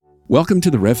Welcome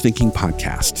to the Rev Thinking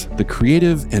Podcast, the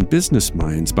creative and business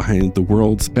minds behind the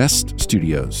world's best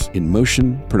studios in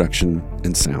motion, production,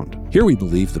 and sound. Here we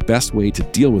believe the best way to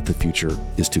deal with the future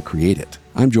is to create it.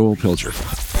 I'm Joel Pilger.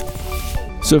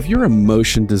 So if you're a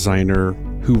motion designer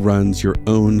who runs your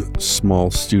own small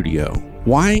studio,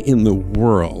 why in the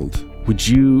world would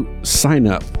you sign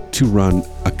up to run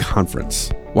a conference?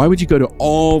 Why would you go to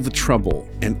all the trouble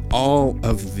and all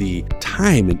of the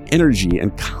time and energy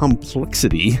and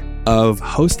complexity of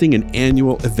hosting an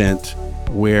annual event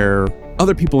where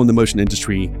other people in the motion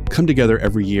industry come together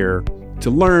every year to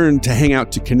learn, to hang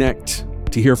out, to connect,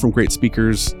 to hear from great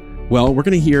speakers? Well, we're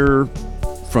going to hear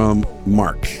from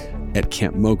Mark at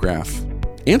Camp Mograph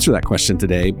answer that question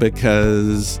today,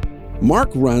 because Mark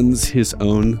runs his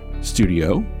own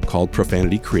studio called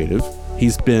Profanity Creative.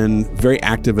 He's been very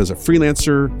active as a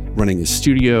freelancer, running his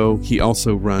studio. He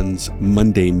also runs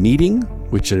Monday Meeting,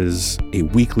 which is a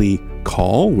weekly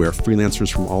call where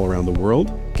freelancers from all around the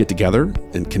world get together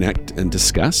and connect and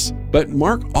discuss. But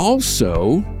Mark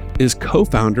also is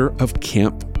co-founder of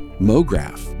Camp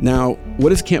Mograph. Now,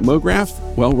 what is Camp Mograph?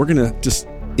 Well, we're going to just,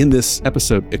 in this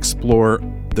episode, explore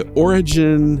the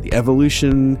origin, the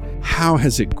evolution. How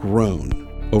has it grown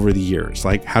over the years?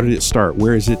 Like, how did it start?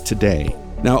 Where is it today?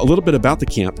 Now, a little bit about the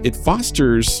camp. It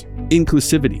fosters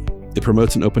inclusivity. It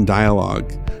promotes an open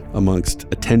dialogue amongst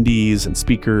attendees and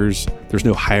speakers. There's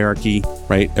no hierarchy,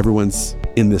 right? Everyone's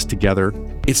in this together.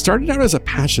 It started out as a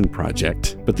passion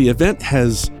project, but the event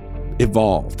has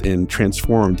evolved and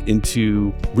transformed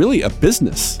into really a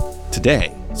business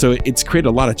today. So it's created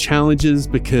a lot of challenges,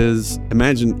 because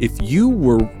imagine if you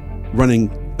were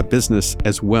running a business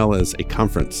as well as a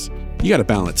conference. You got to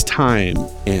balance time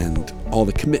and all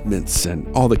the commitments and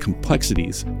all the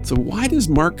complexities. So why does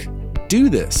Mark do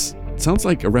this? It sounds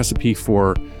like a recipe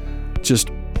for just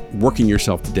working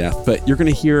yourself to death, but you're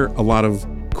going to hear a lot of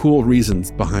cool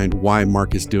reasons behind why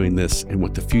Mark is doing this and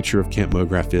what the future of Camp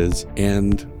Mograph is.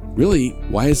 And really,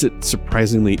 why is it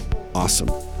surprisingly awesome?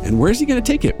 And where's he going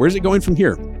to take it? Where's it going from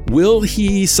here? Will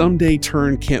he someday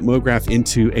turn Camp Mograph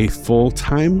into a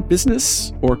full-time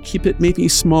business, or keep it maybe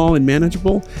small and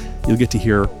manageable? You'll get to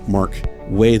hear Mark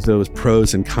weigh those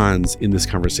pros and cons in this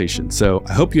conversation. So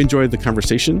I hope you enjoyed the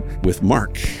conversation with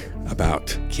Mark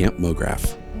about Camp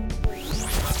Mograph.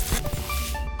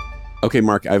 Okay,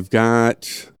 Mark, I've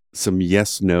got some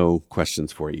yes/no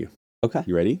questions for you. Okay.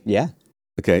 You ready? Yeah.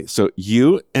 Okay, so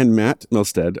you and Matt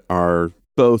Milstead are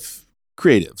both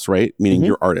creatives, right? Meaning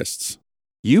you're artists.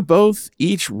 You both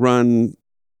each run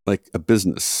like a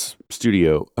business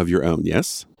studio of your own,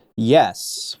 yes?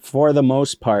 Yes, for the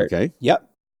most part. Okay. Yep.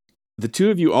 The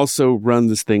two of you also run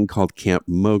this thing called Camp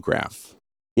Mograph.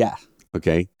 Yeah.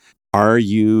 Okay. Are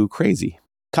you crazy?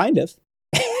 Kind of.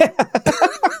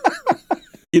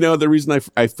 You know, the reason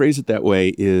I phrase it that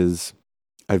way is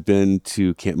I've been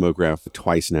to Camp Mograph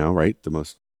twice now, right? The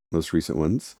most recent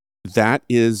ones. That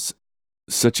is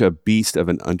such a beast of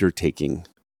an undertaking,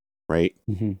 right?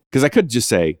 Because I could just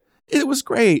say, it was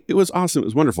great, it was awesome, it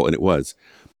was wonderful, and it was.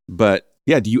 But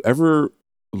yeah, do you ever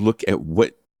look at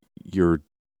what you're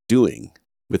doing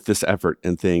with this effort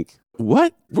and think,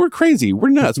 what? We're crazy, we're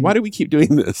nuts, why do we keep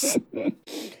doing this?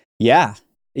 Yeah,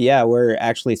 we're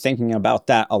actually thinking about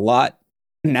that a lot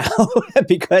now,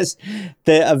 because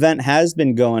the event has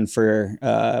been going for,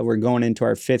 we're going into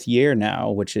our 5th year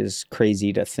now, which is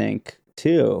crazy to think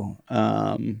too.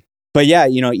 But yeah,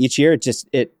 you know, each year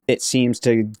it seems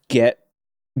to get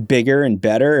bigger and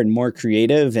better and more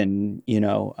creative. And, you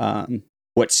know,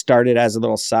 what started as a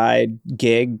little side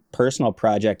gig personal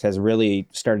project has really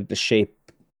started to shape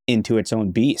into its own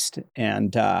beast.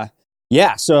 And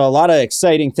yeah, so a lot of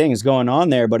exciting things going on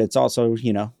there, but it's also,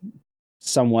 you know,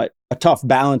 somewhat a tough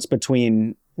balance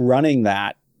between running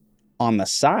that on the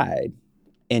side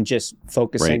and just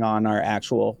focusing on our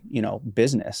actual, you know,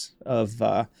 business of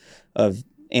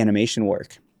animation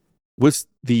work. Was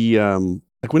the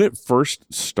like when it first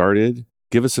started,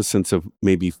 give us a sense of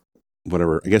maybe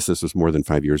whatever, I guess this was more than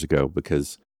 5 years ago,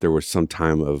 because there was some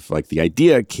time of like the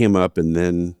idea came up and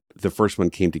then the first one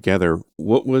came together.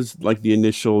 What was like the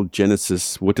initial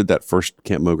genesis? What did that first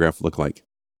Camp Mograph look like?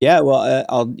 Yeah, well,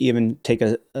 I'll even take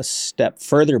a step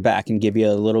further back and give you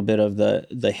a little bit of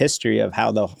the history of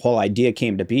how the whole idea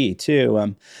came to be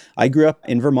too. I grew up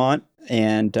in Vermont,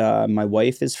 and my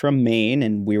wife is from Maine,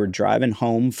 and we were driving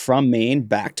home from Maine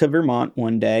back to Vermont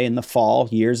one day in the fall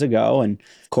years ago. And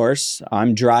of course,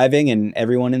 I'm driving and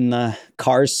everyone in the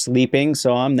car's sleeping.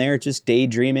 So I'm there just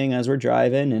daydreaming as we're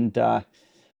driving. And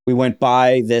we went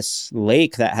by this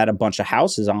lake that had a bunch of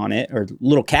houses on it, or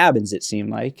little cabins, it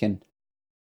seemed like. And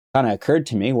kind of occurred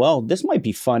to me, well, this might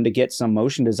be fun to get some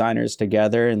motion designers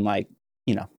together and, like,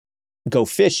 you know, go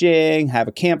fishing, have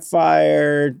a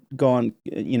campfire, go on,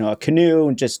 a canoe,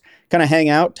 and just kind of hang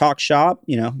out, talk shop,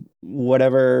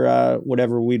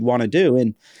 whatever we'd want to do.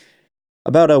 And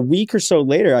about a week or so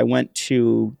later, I went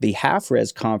to the Half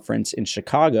Res conference in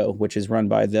Chicago, which is run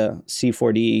by the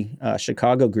C4D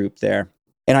Chicago group there.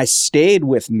 And I stayed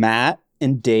with Matt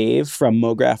and Dave from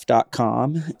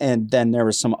Mograph.com. And then there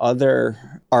were some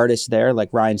other artists there, like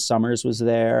Ryan Summers was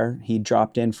there. He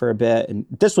dropped in for a bit. And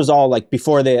this was all like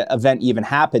before the event even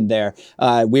happened there.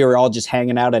 We were all just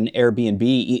hanging out on Airbnb,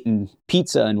 eating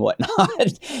pizza and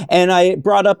whatnot. And I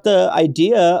brought up the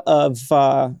idea of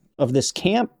this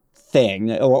camp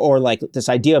thing, or like this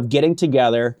idea of getting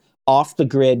together off the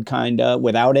grid, kind of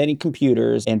without any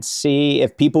computers, and see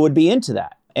if people would be into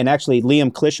that. And actually,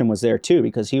 Liam Clisholm was there too,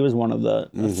 because he was one of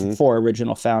the 4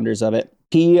 original founders of it.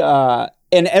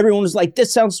 And everyone was like,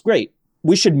 "This sounds great.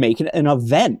 We should make it an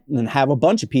event and have a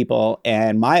bunch of people."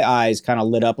 And my eyes kind of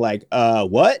lit up like,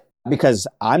 what? Because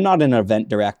I'm not an event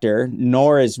director,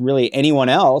 nor is really anyone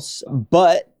else.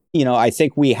 But I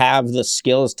think we have the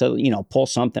skills to, pull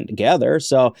something together.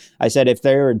 So I said, if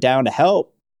they're down to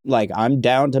help, like, I'm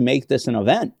down to make this an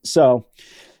event. So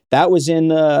that was in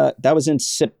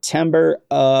September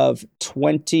of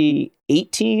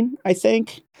 2018, I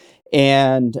think.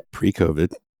 And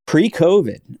pre-COVID.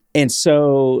 And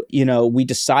so, we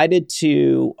decided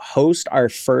to host our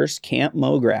first Camp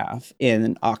Mograph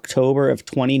in October of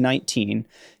 2019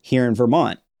 here in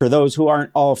Vermont. For those who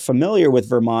aren't all familiar with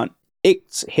Vermont,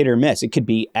 it's hit or miss. It could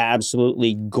be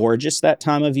absolutely gorgeous that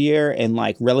time of year and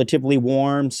like relatively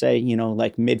warm, say,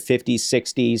 like mid 50s,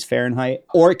 60s Fahrenheit,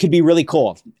 or it could be really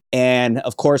cold. And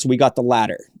of course, we got the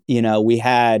latter. We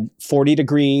had 40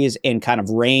 degrees and kind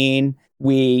of rain.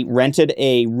 We rented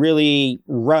a really,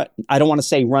 I don't want to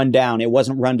say rundown. It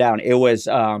wasn't rundown. It was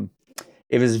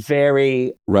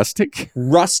very rustic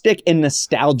and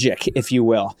nostalgic, if you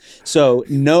will. So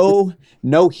no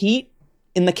heat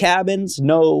in the cabins,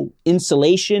 no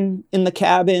insulation in the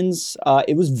cabins.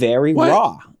 It was very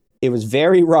raw. It was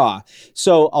very raw.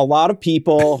 So a lot of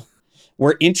people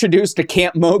were introduced to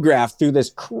Camp Mograph through this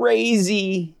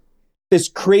crazy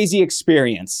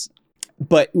experience.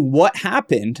 But what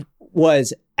happened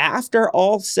was, after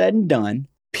all said and done,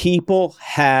 people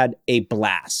had a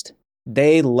blast.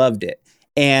 They loved it.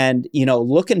 And,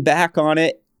 looking back on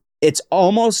it, it's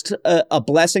almost a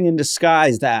blessing in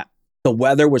disguise that the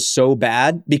weather was so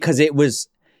bad, because it was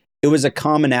a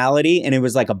commonality, and it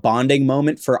was like a bonding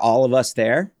moment for all of us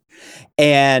there.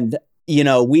 And,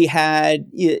 we had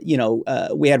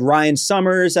Ryan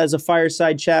Summers as a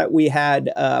fireside chat. We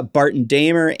had Barton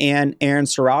Damer and Aaron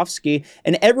Sorofsky,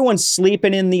 and everyone's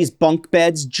sleeping in these bunk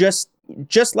beds just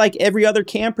like every other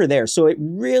camper there. So it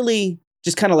really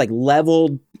just kind of like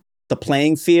leveled the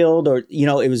playing field, or,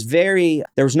 it was there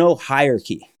was no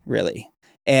hierarchy really.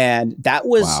 And that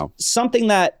was something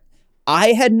that I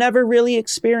had never really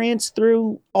experienced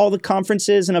through all the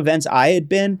conferences and events I had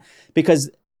been, because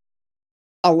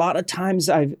a lot of times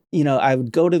I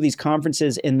would go to these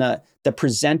conferences and the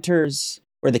presenters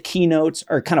or the keynotes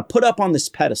are kind of put up on this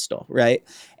pedestal, right?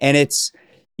 And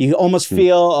you almost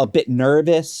feel a bit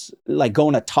nervous, like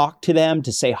going to talk to them,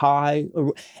 to say hi.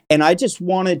 And I just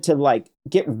wanted to like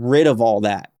get rid of all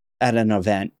that at an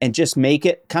event and just make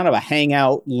it kind of a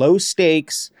hangout, low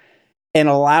stakes, and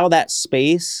allow that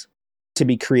space to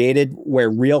be created where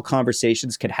real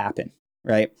conversations could happen,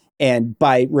 right? And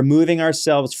by removing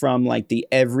ourselves from like the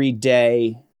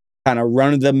everyday kind of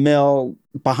run-of-the-mill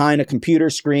behind a computer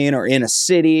screen or in a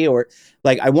city, or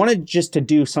like, I wanted just to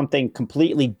do something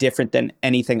completely different than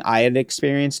anything I had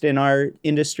experienced in our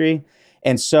industry.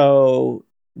 And so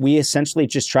we essentially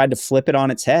just tried to flip it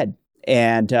on its head,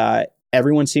 and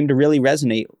everyone seemed to really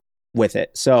resonate with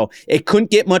it. So it couldn't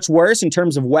get much worse in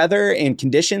terms of weather and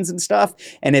conditions and stuff.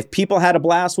 And if people had a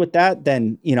blast with that,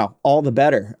 then, all the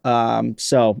better.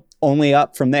 So only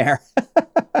up from there.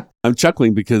 I'm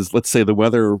chuckling because, let's say, the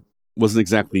weather wasn't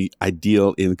exactly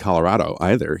ideal in Colorado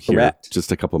either here. Correct. Just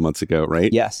a couple of months ago,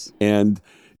 right? Yes. And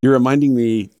you're reminding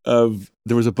me of,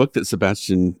 there was a book that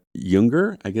Sebastian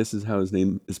Junger, I guess is how his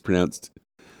name is pronounced,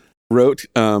 wrote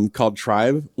called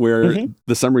Tribe, where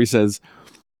the summary says,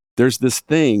 there's this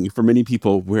thing for many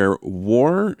people where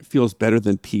war feels better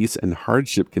than peace, and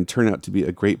hardship can turn out to be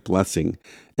a great blessing.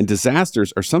 And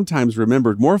disasters are sometimes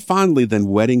remembered more fondly than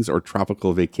weddings or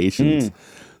tropical vacations.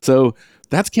 So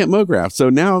that's Camp Mograph. So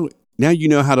now you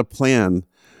know how to plan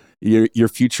your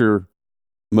future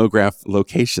Mograph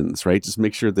locations, right? Just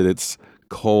make sure that it's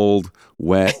cold,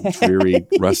 wet, dreary,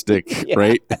 rustic,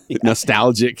 right? Yeah.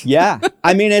 Nostalgic. Yeah.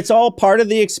 I mean, it's all part of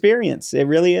the experience. It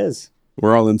really is.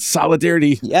 We're all in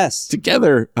solidarity. Yes.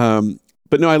 Together.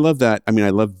 But no, I love that. I mean, I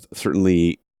love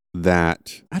certainly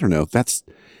that, I don't know,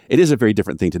 it is a very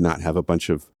different thing to not have a bunch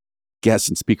of guests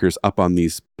and speakers up on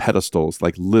these pedestals,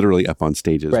 like literally up on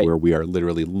stages Right. where we are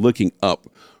literally looking up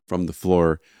from the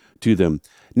floor to them.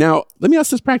 Now, let me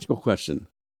ask this practical question.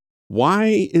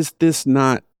 Why is this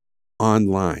not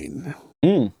online?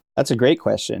 That's a great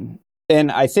question.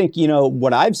 And I think,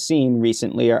 what I've seen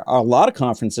recently are a lot of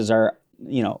conferences are,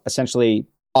 essentially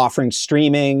offering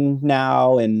streaming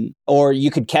now, or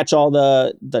you could catch all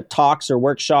the talks or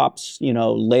workshops,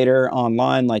 later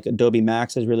online, like Adobe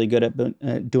Max is really good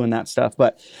at doing that stuff.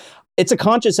 But it's a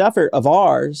conscious effort of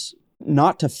ours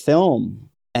not to film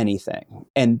anything.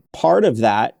 And part of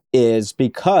that is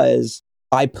because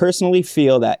I personally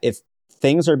feel that if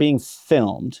things are being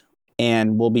filmed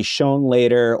and will be shown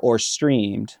later or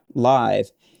streamed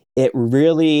live, it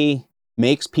really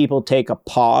makes people take a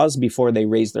pause before they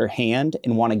raise their hand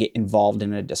and want to get involved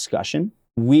in a discussion.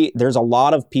 There's a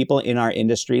lot of people in our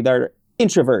industry that are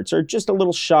introverts or just a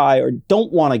little shy or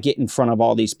don't want to get in front of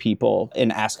all these people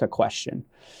and ask a question.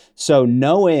 So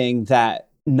knowing that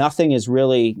nothing is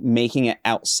really making it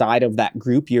outside of that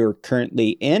group you're currently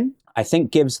in, I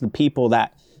think gives the people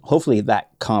that hopefully that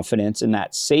confidence and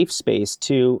that safe space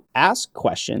to ask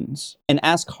questions and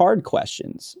ask hard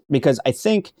questions. Because I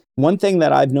think one thing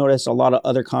that I've noticed a lot of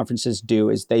other conferences do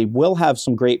is they will have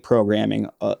some great programming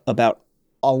about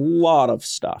a lot of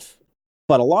stuff,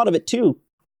 but a lot of it too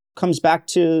comes back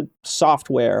to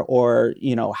software or,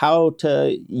 how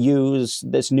to use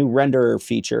this new renderer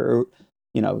feature.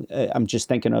 I'm just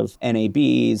thinking of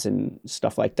NABs and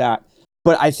stuff like that.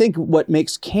 But I think what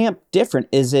makes camp different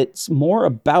is it's more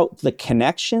about the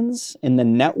connections and the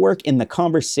network and the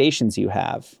conversations you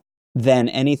have than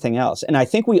anything else. And I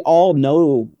think we all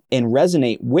know and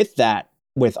resonate with that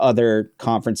with other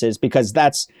conferences because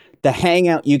that's the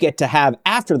hangout you get to have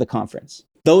after the conference.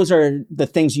 Those are the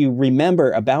things you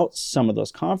remember about some of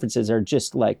those conferences are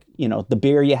just like, the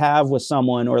beer you have with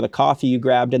someone or the coffee you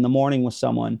grabbed in the morning with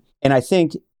someone. And I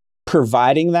think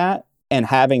providing that and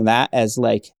having that as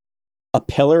like a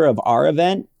pillar of our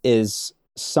event is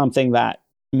something that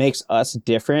makes us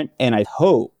different and I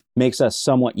hope makes us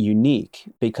somewhat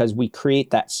unique because we create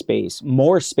that space,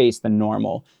 more space than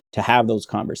normal to have those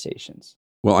conversations.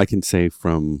 Well, I can say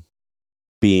from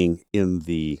being in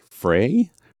the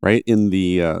fray, right, in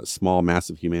the small mass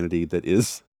of humanity that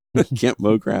is Camp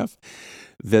Mograph,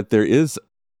 that there is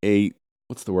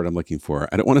what's the word I'm looking for?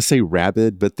 I don't want to say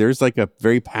rabid, but there's like a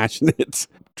very passionate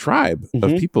tribe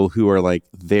of people who are like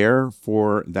there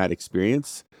for that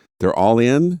experience. They're all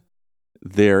in.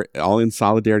 They're all in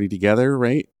solidarity together,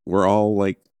 right? We're all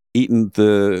like eating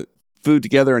the food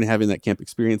together and having that camp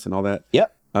experience and all that.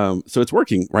 Yep. So it's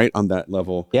working right on that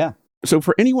level. Yeah. So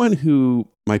for anyone who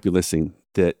might be listening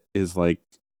that is like,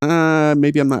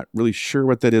 maybe I'm not really sure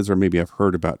what that is, or maybe I've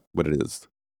heard about what it is.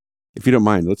 If you don't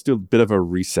mind, let's do a bit of a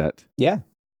reset. Yeah.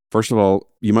 First of all,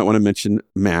 you might want to mention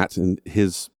Matt and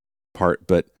his part,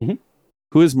 but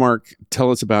who is Mark?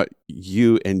 Tell us about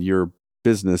you and your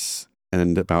business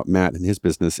and about Matt and his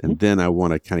business. And then I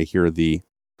want to kind of hear the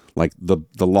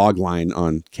log line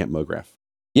on Camp Mograph.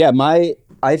 Yeah,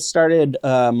 I started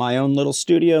my own little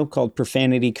studio called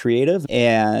Profanity Creative,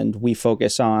 and we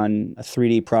focus on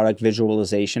 3D product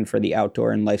visualization for the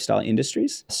outdoor and lifestyle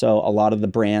industries. So a lot of the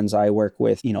brands I work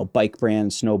with, bike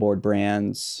brands, snowboard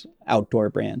brands, outdoor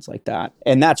brands like that.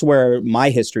 And that's where my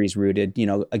history is rooted.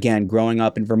 Again, growing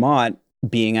up in Vermont,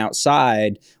 being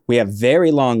outside, we have very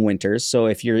long winters. So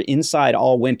if you're inside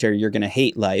all winter, you're going to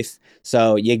hate life.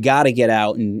 So you got to get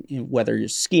out and whether you're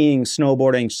skiing,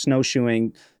 snowboarding,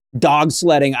 snowshoeing, dog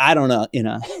sledding, I don't know,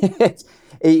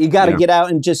 you got to get out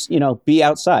and just, be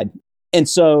outside. And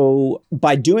so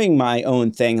by doing my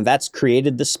own thing, that's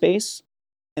created the space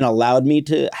and allowed me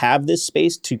to have this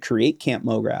space to create Camp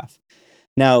Mograph.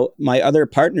 Now, my other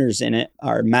partners in it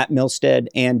are Matt Milstead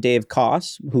and Dave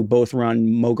Koss, who both run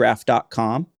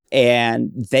Mograph.com.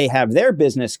 And they have their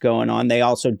business going on. They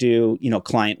also do,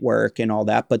 client work and all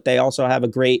that, but they also have a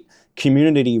great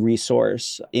community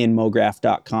resource in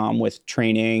Mograph.com with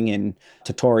training and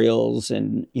tutorials.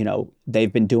 And,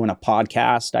 they've been doing a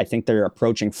podcast. I think they're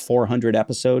approaching 400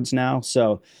 episodes now.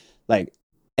 So like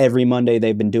every Monday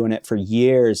they've been doing it for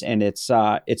years. And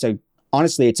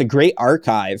honestly, it's a great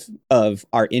archive of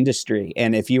our industry.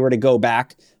 And if you were to go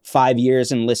back 5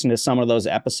 years and listen to some of those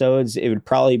episodes, it would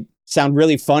probably sound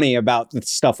really funny about the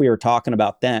stuff we were talking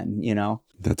about then,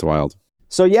 That's wild.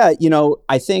 So yeah,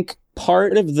 I think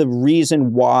part of the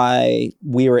reason why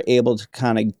we were able to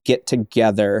kind of get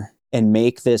together and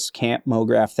make this Camp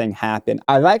Mograph thing happen,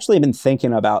 I've actually been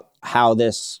thinking about how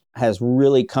this has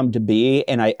really come to be.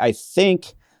 And I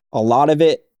think a lot of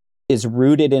it is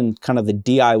rooted in kind of the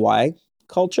DIY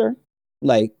culture.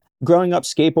 Like growing up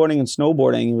skateboarding and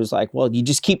snowboarding, it was like, well, you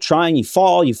just keep trying, you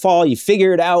fall, you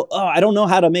figure it out. Oh, I don't know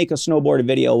how to make a snowboard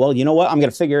video. Well, you know what? I'm going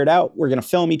to figure it out. We're going to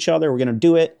film each other. We're going to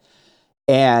do it.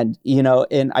 And,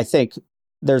 and I think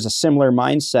there's a similar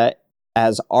mindset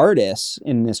as artists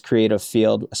in this creative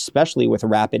field, especially with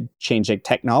rapid changing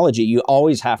technology. You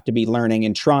always have to be learning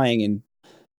and trying and,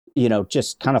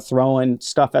 just kind of throwing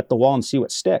stuff at the wall and see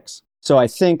what sticks. So I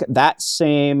think that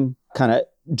same kind of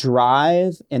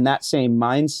drive and that same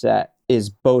mindset is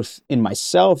both in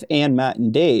myself and Matt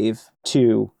and Dave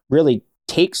to really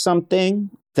take something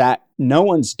that no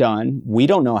one's done. We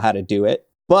don't know how to do it,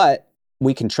 but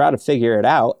we can try to figure it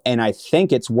out. And I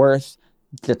think it's worth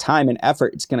the time and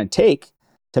effort it's going to take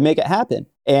to make it happen.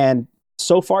 And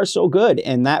so far, so good.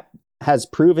 And that has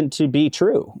proven to be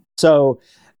true. So,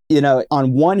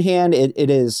 on one hand, it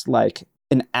is like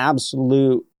an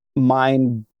absolute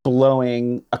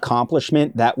mind-blowing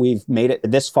accomplishment that we've made it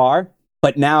this far.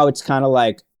 But now it's kind of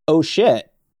like, oh shit.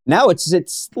 Now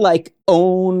it's like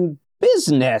own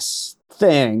business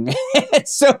thing.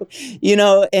 So,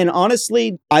 and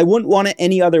honestly, I wouldn't want it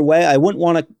any other way. I wouldn't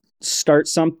want to start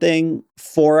something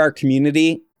for our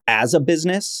community as a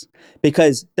business,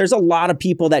 because there's a lot of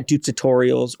people that do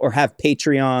tutorials or have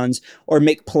Patreons or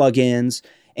make plugins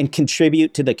and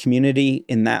contribute to the community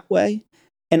in that way.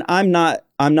 And I'm not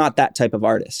that type of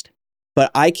artist, but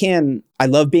I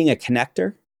love being a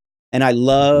connector, and I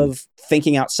love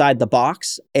thinking outside the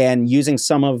box and using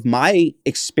some of my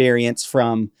experience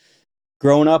from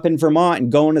growing up in Vermont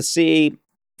and going to see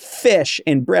Fish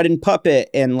and Bread and Puppet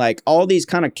and like all these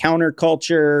kind of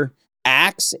counterculture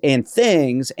acts and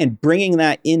things, and bringing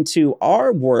that into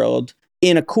our world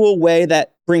in a cool way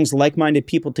that brings like-minded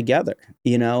people together,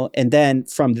 and then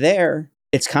from there,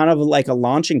 it's kind of like a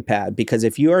launching pad, because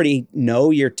if you already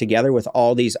know you're together with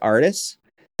all these artists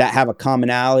that have a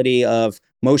commonality of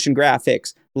motion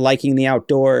graphics, liking the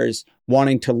outdoors,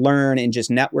 wanting to learn and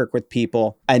just network with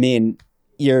people, I mean,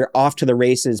 you're off to the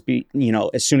races,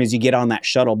 as soon as you get on that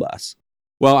shuttle bus.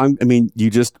 Well, you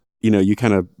just, you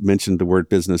kind of mentioned the word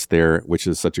business there, which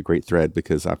is such a great thread,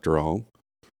 because after all,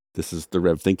 this is the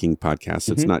Rev Thinking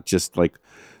podcast. It's not just like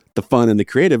the fun and the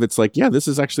creative. It's like, yeah, this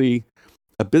is actually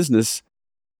a business.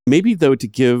 Maybe though, to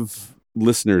give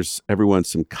everyone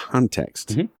some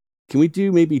context, can we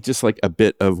do maybe just like a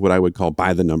bit of what I would call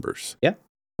by the numbers? Yeah.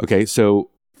 Okay. So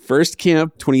first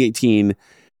camp 2018,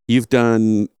 you've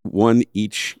done one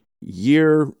each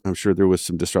year. I'm sure there was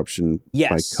some disruption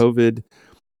by COVID,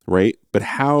 right? But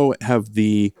how have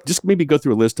just maybe go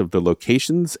through a list of the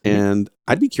locations, and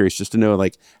I'd be curious just to know,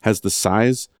 like, has the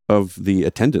size of the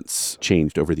attendance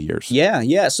changed over the years?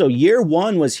 Yeah. So year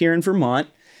one was here in Vermont.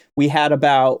 We had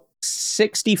about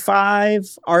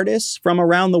 65 artists from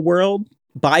around the world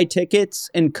buy tickets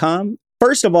and come.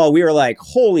 First of all, we were like,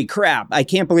 holy crap, I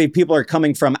can't believe people are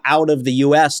coming from out of the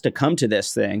US to come to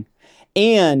this thing.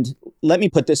 And let me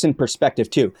put this in perspective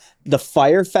too. The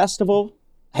Fire Festival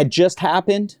had just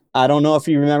happened. I don't know if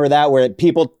you remember that, where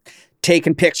people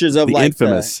taking pictures of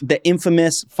the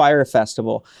infamous Fire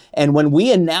Festival. And when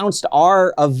we announced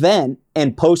our event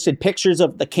and posted pictures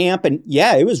of the camp, and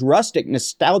yeah, it was rustic,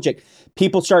 nostalgic.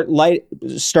 People started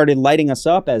lighting us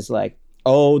up as like,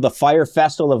 oh, the Fire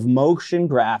Festival of motion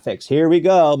graphics. Here we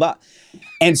go.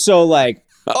 And so like,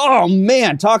 oh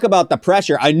man, talk about the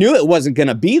pressure. I knew it wasn't going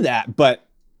to be that, but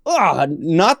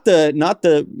not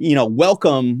the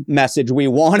welcome message we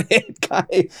wanted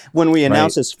when we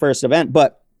announced this first event.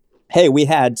 But hey, we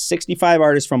had 65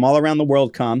 artists from all around the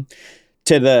world come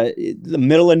to the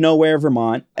middle of nowhere,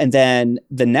 Vermont. And then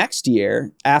the next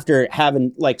year, after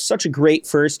having like such a great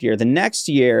first year, the next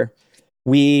year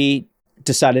we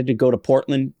decided to go to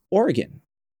Portland, Oregon,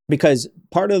 because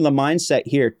part of the mindset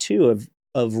here too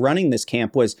of running this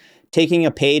camp was taking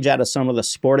a page out of some of the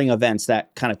sporting events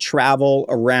that kind of travel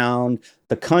around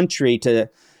the country to,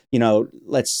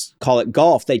 let's call it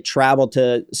golf. They travel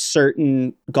to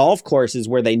certain golf courses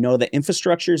where they know the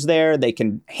infrastructure's there. They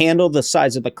can handle the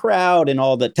size of the crowd and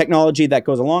all the technology that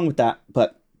goes along with that.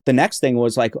 But the next thing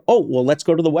was like, oh, well, let's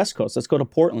go to the West Coast. Let's go to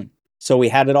Portland. So we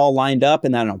had it all lined up,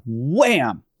 and then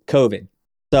wham, COVID.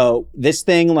 So this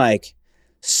thing like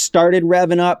started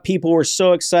revving up. People were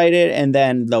so excited, and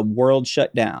then the world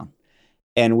shut down.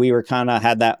 And we were kind of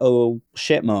had that oh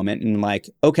shit moment, and like,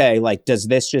 okay, like, does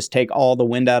this just take all the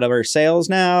wind out of our sails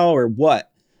now or what?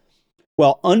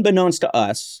 Well, unbeknownst to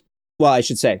us, well, I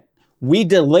should say, we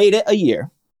delayed it a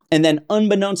year. And then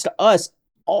unbeknownst to us,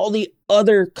 all the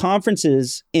other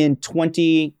conferences in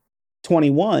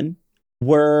 2021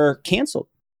 were canceled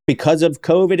because of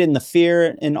COVID and the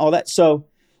fear and all that. So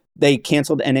they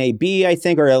canceled NAB, I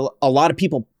think, or a lot of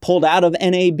people pulled out of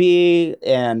NAB,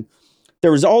 and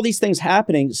there was all these things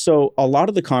happening. So a lot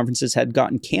of the conferences had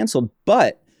gotten canceled,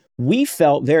 but we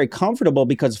felt very comfortable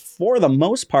because for the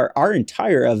most part, our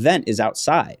entire event is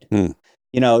outside.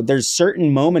 There's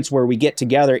certain moments where we get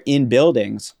together in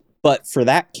buildings, but for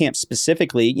that camp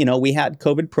specifically, we had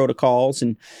COVID protocols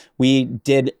and we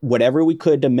did whatever we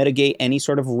could to mitigate any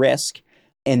sort of risk.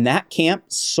 And that camp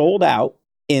sold out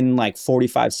in like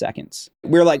 45 seconds.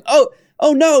 We were like, oh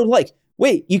no, like,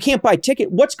 wait, you can't buy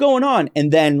ticket. What's going on?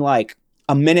 And then like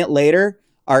a minute later,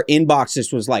 our inbox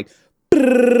just was like,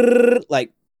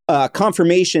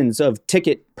 confirmations of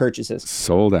ticket purchases.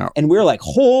 Sold out. And we were like,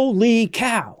 holy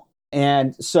cow.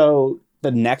 And so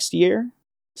the next year,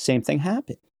 same thing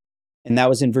happened. And that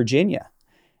was in Virginia.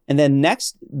 And then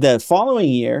the following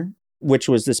year, which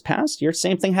was this past year,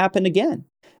 same thing happened again.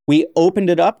 We opened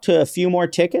it up to a few more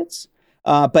tickets.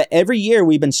 But every year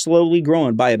we've been slowly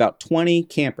growing by about 20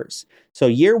 campers. So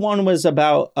year one was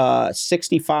about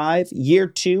 65. Year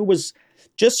two was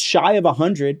just shy of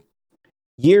 100.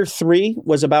 Year three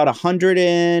was about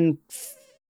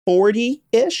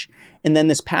 140-ish. And then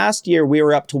this past year, we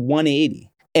were up to 180.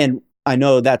 And I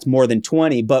know that's more than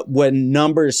 20, but when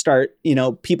numbers start,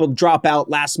 people drop out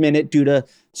last minute due to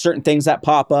certain things that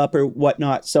pop up or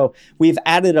whatnot. So we've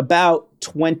added about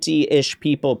 20-ish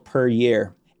people per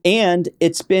year. And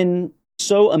it's been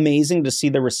so amazing to see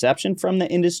the reception from the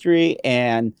industry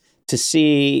and to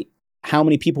see how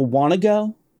many people want to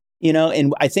go,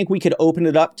 and I think we could open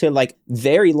it up to like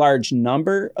very large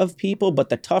number of people. But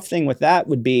the tough thing with that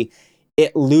would be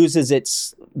it loses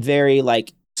its very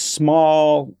like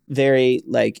small, very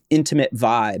like intimate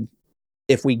vibe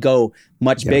if we go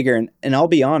much bigger. And I'll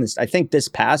be honest, I think this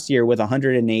past year with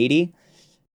 180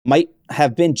 might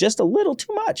have been just a little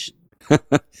too much.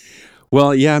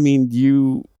 Well, yeah, I mean,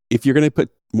 if you're going to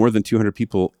put more than 200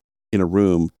 people in a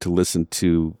room to listen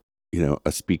to,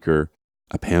 a speaker,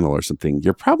 a panel or something,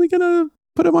 you're probably going to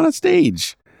put them on a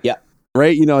stage. Yeah.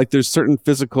 Right? Like there's certain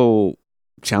physical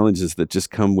challenges that just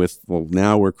come with, well,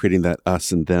 now we're creating that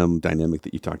us and them dynamic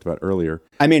that you talked about earlier.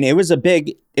 I mean, it was a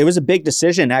big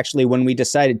decision actually when we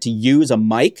decided to use a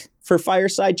mic for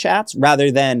fireside chats rather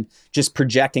than just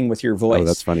projecting with your voice. Oh,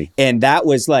 that's funny. And that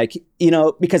was like,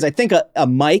 because I think a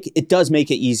mic, it does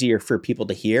make it easier for people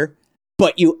to hear,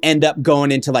 but you end up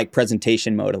going into like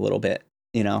presentation mode a little bit,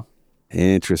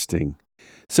 Interesting.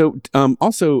 So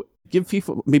also give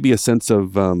people maybe a sense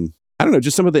of, I don't know,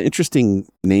 just some of the interesting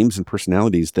names and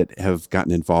personalities that have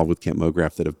gotten involved with Camp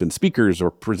Mograph that have been speakers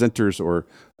or presenters or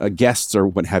guests or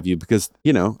what have you, because,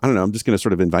 I don't know, I'm just going to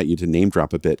sort of invite you to name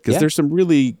drop a bit because there's some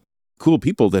really cool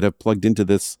people that have plugged into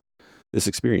this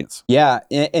experience. Yeah.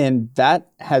 And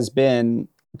that has been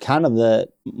kind of the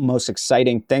most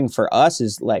exciting thing for us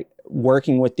is like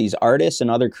working with these artists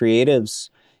and other creatives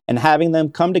and having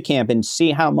them come to camp and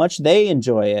see how much they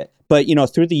enjoy it. But,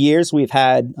 through the years, we've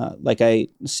had, like I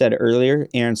said earlier,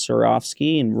 Aaron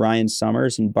Sorofsky and Ryan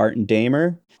Summers and Barton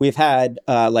Damer. We've had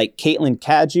like Caitlin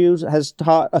Kaju has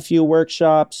taught a few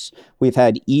workshops. We've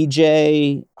had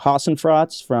EJ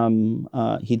Hassenfratz from,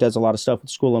 he does a lot of stuff with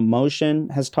School of Motion,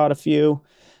 has taught a few.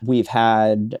 We've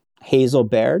had Hazel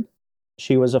Baird.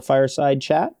 She was a fireside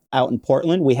chat out in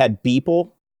Portland. We had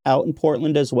Beeple out in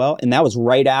Portland as well. And that was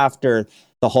right after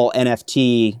the whole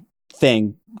NFT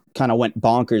thing kind of went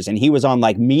bonkers, and he was on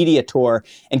like media tour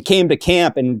and came to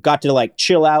camp and got to like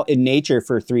chill out in nature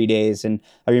for 3 days. And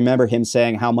I remember him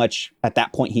saying how much at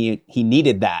that point he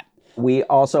needed that. We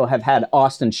also have had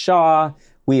Austin Shaw.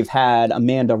 We've had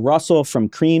Amanda Russell from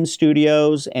Cream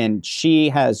Studios, and she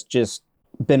has just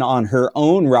been on her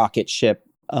own rocket ship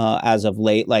as of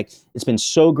late. Like it's been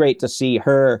so great to see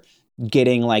her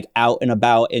getting like out and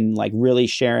about and like really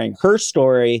sharing her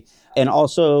story. And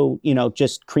also,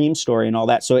 just Cream story and all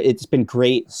that. So it's been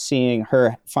great seeing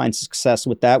her find success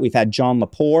with that. We've had John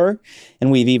Lepore, and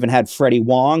we've even had Freddie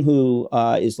Wong, who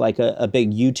is like a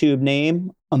big YouTube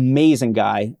name. Amazing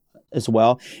guy as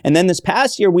well. And then this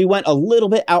past year, we went a little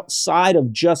bit outside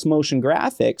of just motion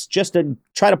graphics, just to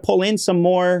try to pull in some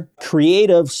more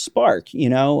creative spark,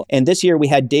 And this year we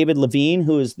had David Levine,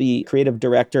 who is the creative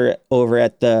director over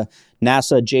at the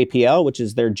NASA JPL, which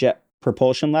is their jet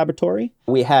propulsion laboratory.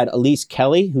 We had Elise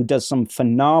Kelly, who does some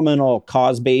phenomenal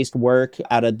cause-based work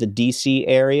out of the DC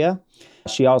area.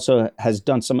 She also has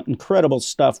done some incredible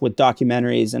stuff with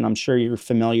documentaries, and I'm sure you're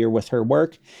familiar with her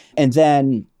work. And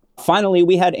then finally,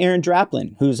 we had Aaron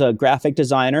Draplin, who's a graphic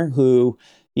designer who,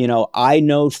 I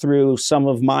know through some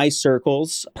of my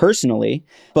circles personally,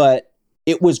 but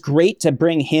it was great to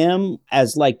bring him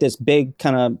as like this big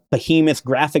kind of behemoth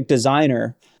graphic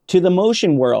designer to the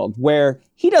motion world, where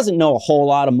he doesn't know a whole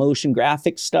lot of motion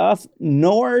graphics stuff,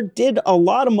 nor did a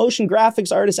lot of motion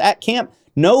graphics artists at camp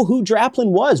know who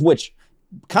Draplin was, which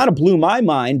kind of blew my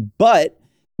mind, but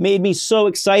made me so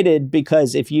excited,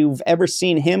 because if you've ever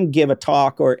seen him give a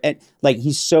talk, or like,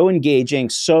 he's so engaging,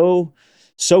 so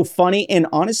funny, and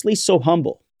honestly so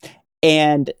humble.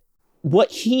 And what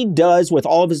he does with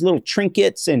all of his little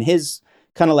trinkets and his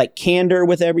kind of like candor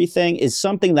with everything is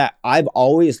something that I've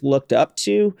always looked up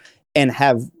to and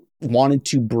have wanted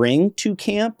to bring to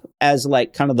camp as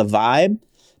like kind of the vibe.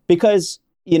 Because,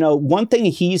 you know, one thing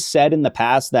he's said in the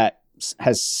past that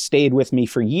has stayed with me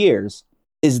for years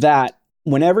is that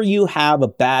whenever you have a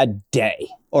bad day,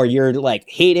 or you're like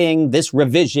hating this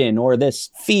revision or this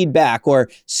feedback or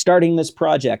starting this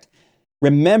project,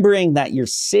 remembering that you're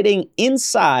sitting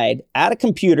inside at a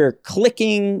computer,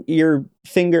 clicking your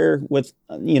finger with,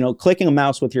 you know, clicking a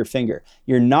mouse with your finger.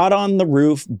 You're not on the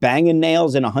roof banging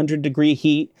nails in 100-degree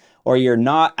heat, or you're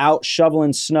not out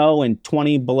shoveling snow in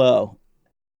 20 below.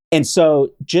 And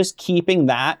so just keeping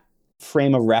that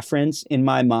frame of reference in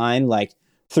my mind, like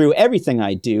through everything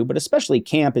I do, but especially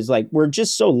camp, is like, we're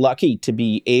just so lucky to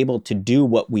be able to do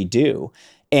what we do.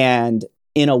 And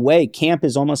in a way, camp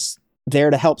is almost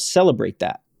there to help celebrate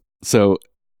that. So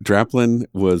Draplin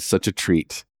was such a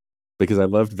treat, because I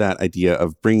loved that idea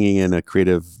of bringing in a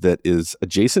creative that is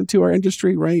adjacent to our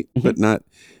industry, right? Mm-hmm. But not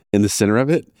in the center of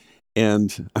it.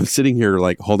 And I'm sitting here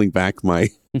like holding back my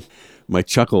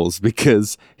chuckles,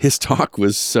 because his talk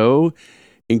was so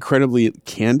incredibly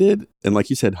candid and, like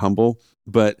you said, humble.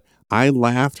 But I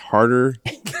laughed harder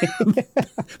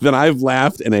than I've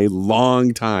laughed in a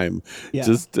long time. Yeah.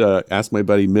 Just ask my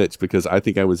buddy Mitch, because I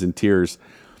think I was in tears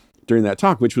during that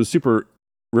talk, which was super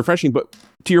refreshing. But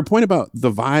to your point about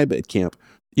the vibe at camp,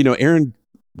 you know, Aaron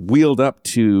wheeled up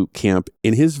to camp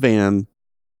in his van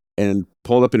and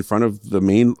pulled up in front of the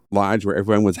main lodge where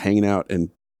everyone was hanging out and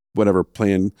whatever,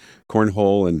 playing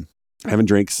cornhole and having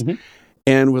drinks. Mm-hmm.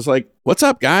 And was like, "What's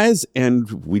up, guys?"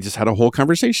 And we just had a whole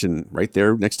conversation right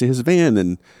there next to his van,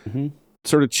 and mm-hmm.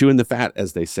 sort of chewing the fat,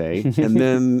 as they say. And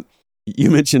then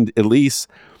you mentioned Elise,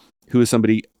 who is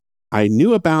somebody I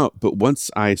knew about, but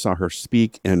once I saw her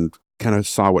speak and kind of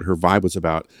saw what her vibe was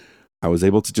about, I was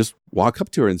able to just walk up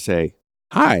to her and say,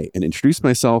 "Hi," and introduce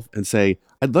myself and say,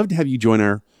 "I'd love to have you join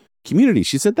our community."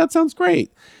 She said, "That sounds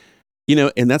great." You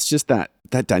know, and that's just that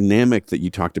dynamic that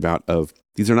you talked about of,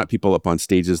 these are not people up on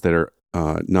stages that are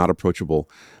not approachable.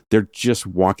 They're just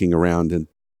walking around and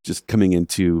just coming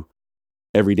into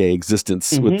everyday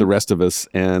existence mm-hmm. with the rest of us.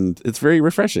 And it's very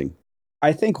refreshing.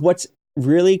 I think what's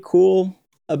really cool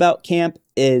about camp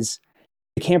is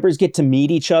the campers get to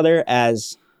meet each other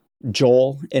as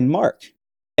Joel and Mark,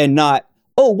 and not,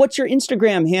 "Oh, what's your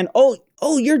Instagram hand? Oh,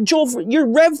 you're Joel, you're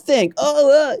Rev thing.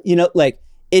 You know, like,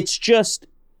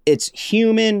 it's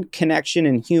human connection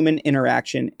and human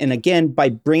interaction. And again, by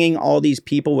bringing all these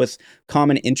people with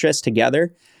common interests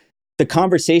together, the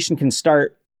conversation can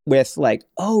start with like,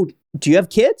 "Oh, do you have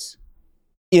kids?"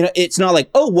 You know, it's not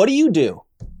like, "Oh, what do you do?"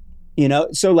 You know,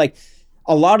 so like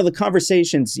a lot of the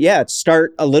conversations,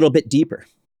 start a little bit deeper.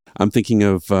 I'm thinking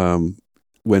of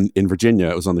when in Virginia,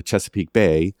 it was on the Chesapeake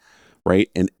Bay, right?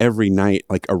 And every night,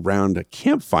 like around a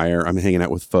campfire, I'm hanging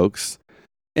out with folks.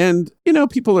 And, you know,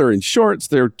 people are in shorts.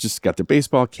 They're just got their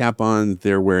baseball cap on.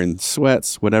 They're wearing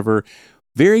sweats, whatever.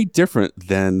 Very different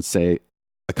than, say,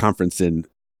 a conference in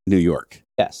New York.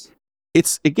 Yes.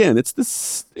 It's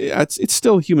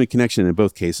still human connection in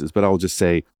both cases, but I'll just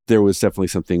say there was definitely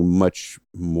something much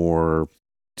more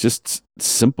just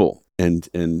simple and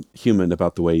human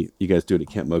about the way you guys do it at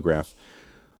Camp Mograph.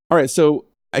 All right. So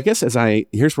I guess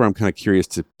here's where I'm kind of curious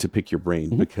to pick your brain,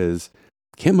 mm-hmm. because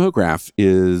Camp Mograph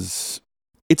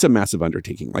it's a massive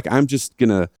undertaking. Like, I'm just going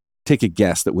to take a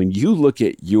guess that when you look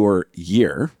at your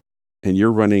year and you're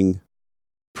running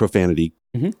Profanity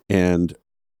mm-hmm. and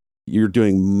you're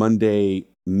doing Monday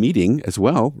meeting as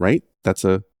well, right? That's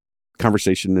a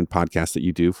conversation and podcast that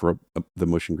you do for the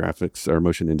motion graphics or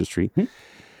motion industry. Mm-hmm.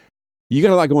 You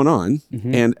got a lot going on.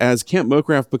 Mm-hmm. And as Camp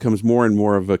Mograph becomes more and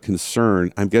more of a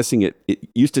concern, I'm guessing it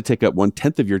used to take up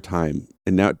 1/10 of your time,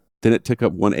 and now then it took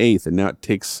up 1/8, and now it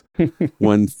takes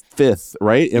 1/5,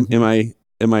 right? Mm-hmm.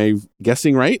 Am I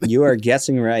guessing right? You are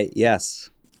guessing right.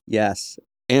 Yes.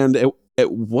 And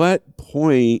at what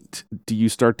point do you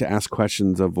start to ask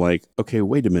questions of like, okay,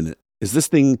 wait a minute, is this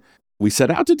thing we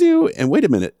set out to do? And wait a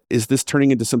minute, is this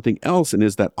turning into something else? And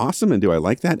is that awesome? And do I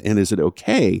like that? And is it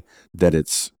okay that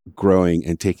it's growing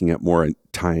and taking up more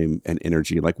time and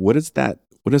energy? Like, what is that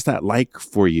like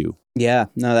for you? Yeah,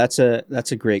 no, that's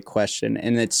a great question.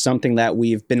 And it's something that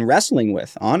we've been wrestling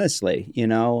with, honestly. You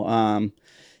know,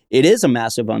 it is a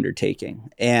massive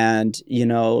undertaking. And,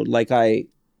 like I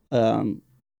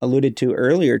alluded to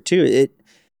earlier too,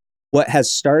 what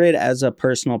has started as a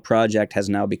personal project has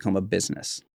now become a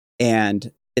business.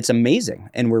 And it's amazing.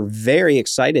 And we're very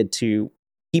excited to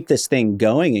keep this thing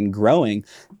going and growing.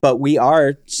 But we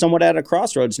are somewhat at a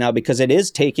crossroads now because it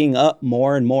is taking up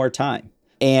more and more time.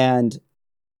 And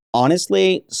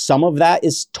honestly, some of that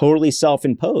is totally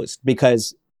self-imposed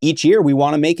because each year we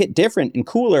want to make it different and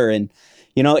cooler. And,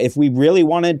 if we really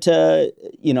wanted to,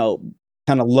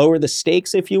 kind of lower the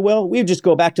stakes, if you will, we would just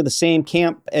go back to the same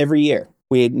camp every year.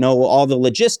 We know all the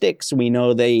logistics. We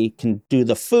know they can do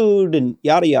the food and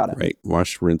yada, yada. Right.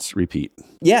 Wash, rinse, repeat.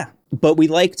 Yeah. But we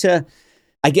like to,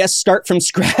 I guess, start from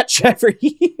scratch every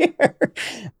year.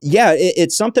 Yeah.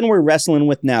 It's something we're wrestling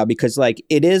with now because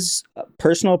it is a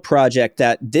personal project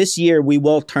that this year we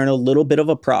will turn a little bit of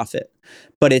a profit,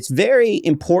 but it's very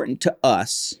important to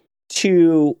us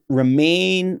to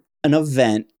remain an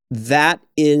event that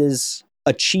is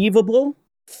achievable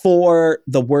for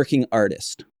the working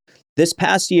artist. This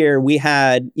past year, we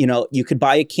had, you could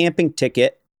buy a camping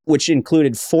ticket, which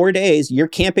included 4 days. You're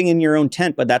camping in your own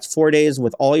tent, but that's 4 days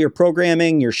with all your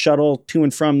programming, your shuttle to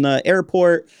and from the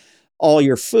airport, all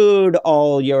your food,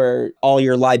 all your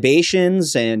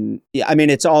libations. And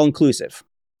it's all inclusive.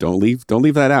 Don't leave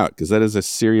that out because that is a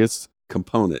serious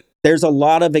component. There's a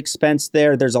lot of expense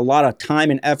there. There's a lot of time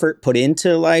and effort put into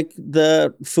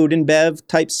the food and bev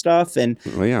type stuff. And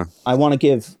I want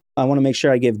to make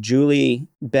sure I give Julie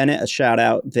Bennett a shout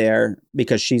out there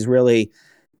because she's really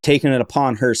taken it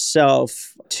upon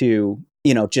herself to,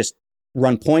 just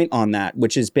run point on that,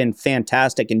 which has been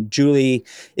fantastic. And Julie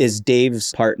is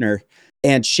Dave's partner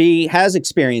and she has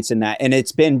experience in that. And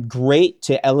it's been great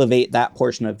to elevate that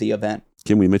portion of the event.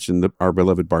 Can we mention our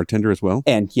beloved bartender as well?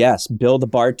 And yes, Bill the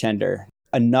bartender,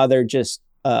 another just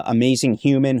amazing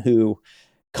human who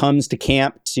comes to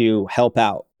camp to help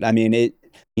out.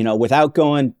 Without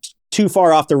going too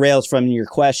far off the rails from your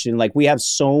question, we have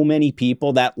so many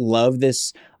people that love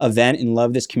this event and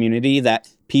love this community that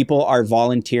people are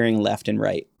volunteering left and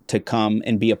right to come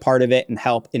and be a part of it and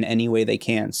help in any way they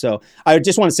can. So I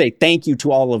just want to say thank you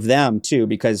to all of them too,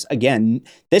 because again,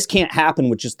 this can't happen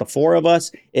with just the four of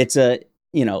us. It's a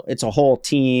whole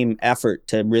team effort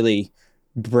to really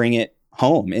bring it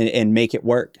home and make it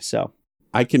work. So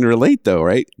I can relate though,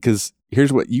 right? Because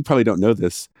here's what you probably don't know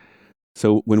this.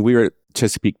 So when we were at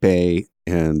Chesapeake Bay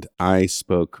and I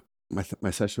spoke,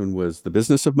 my session was the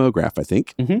business of Mograph, I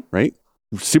think, right?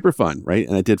 Super fun, right?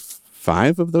 And I did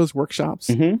 5 of those workshops.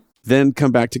 Then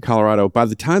come back to Colorado. By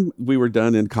the time we were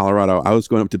done in Colorado, I was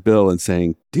going up to Bill and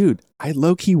saying, dude, I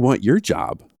low-key want your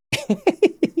job.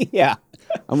 Yeah.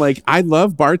 I'm like, I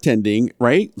love bartending,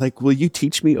 right? Will you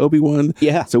teach me, Obi-Wan?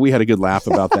 Yeah. So we had a good laugh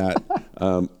about that.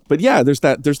 But yeah, there's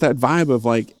that vibe of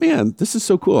man, this is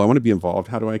so cool. I want to be involved.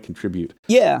 How do I contribute?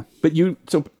 Yeah. But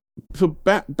so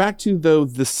back to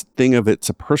this thing of it's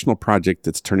a personal project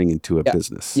that's turning into a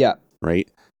business. Yeah.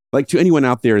 Right? To anyone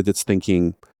out there that's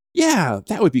thinking, yeah,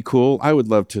 that would be cool. I would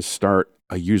love to start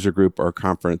a user group or a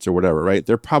conference or whatever, right?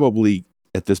 They're probably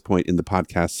at this point in the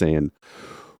podcast saying,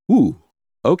 ooh,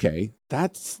 okay,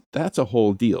 that's a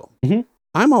whole deal.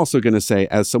 I'm also going to say,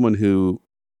 as someone who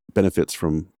benefits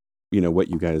from, what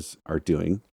you guys are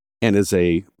doing, and as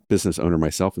a business owner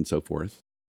myself and so forth,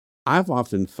 I've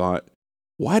often thought,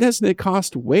 why doesn't it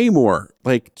cost way more?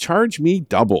 Charge me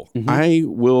double. I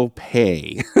will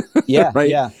pay. Yeah. Right?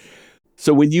 Yeah.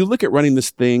 So when you look at running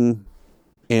this thing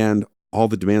and all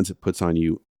the demands it puts on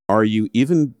you, are you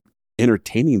even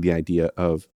entertaining the idea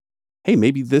of, hey,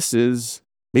 maybe this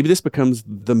becomes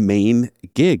the main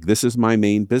gig. This is my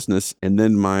main business. And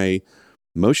then my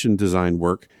motion design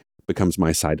work becomes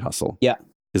my side hustle. Yeah.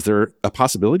 Is there a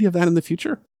possibility of that in the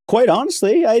future? Quite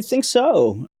honestly, I think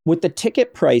so. With the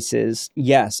ticket prices,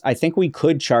 yes, I think we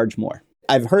could charge more.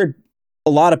 I've heard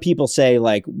a lot of people say,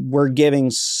 we're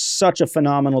giving such a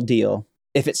phenomenal deal.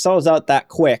 If it sells out that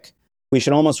quick, we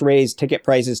should almost raise ticket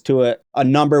prices to a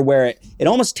number where it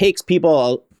almost takes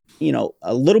people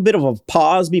a little bit of a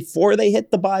pause before they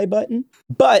hit the buy button.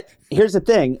 But here's the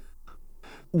thing.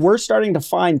 We're starting to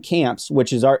find camps,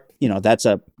 which is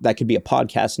that could be a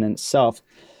podcast in itself,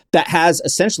 that has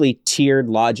essentially tiered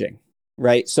lodging,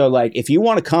 right? So if you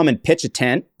want to come and pitch a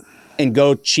tent and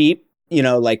go cheap,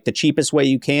 the cheapest way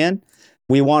you can,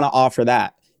 we want to offer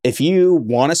that. If you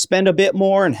want to spend a bit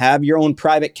more and have your own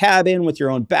private cabin with your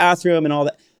own bathroom and all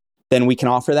that, then we can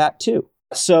offer that too.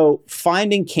 So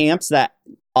finding camps that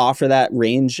offer that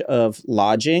range of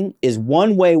lodging is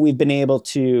one way we've been able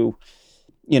to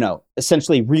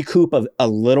essentially recoup a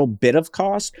little bit of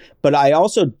cost. But I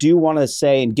also do want to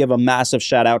say and give a massive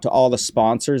shout out to all the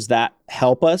sponsors that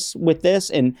help us with this.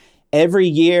 And every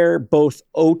year, both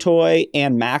Otoy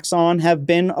and Maxon have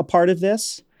been a part of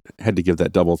this. Had to give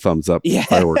that double thumbs up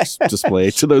fireworks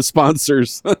display to those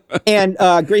sponsors. And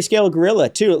Grayscale Gorilla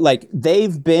too. Like,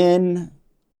 they've been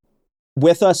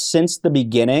with us since the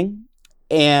beginning,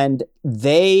 and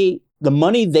the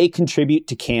money they contribute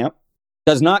to camp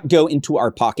does not go into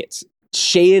our pockets. It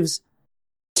shaves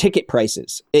ticket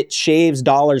prices. It shaves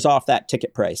dollars off that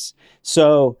ticket price.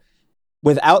 So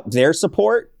without their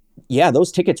support,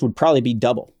 those tickets would probably be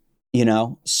double,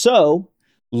 So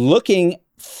looking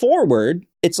forward,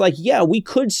 it's like, we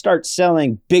could start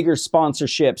selling bigger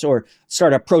sponsorships or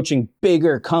start approaching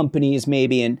bigger companies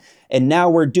maybe. And now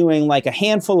we're doing like a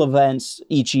handful of events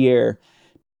each year.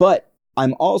 But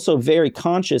I'm also very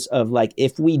conscious of, like,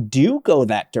 if we do go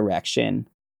that direction,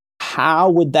 how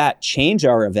would that change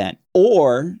our event?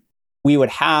 Or we would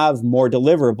have more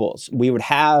deliverables. We would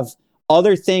have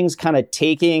other things kind of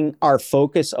taking our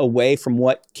focus away from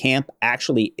what camp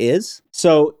actually is.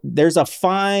 So there's a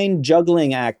fine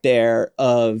juggling act there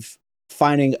of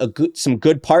finding some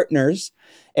good partners.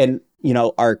 And,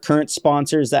 our current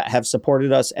sponsors that have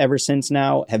supported us ever since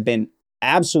now have been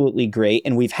absolutely great.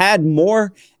 And we've had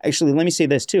more, actually, let me say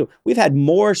this too. We've had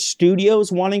more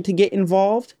studios wanting to get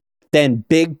involved than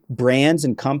big brands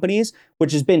and companies,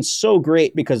 which has been so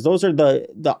great because those are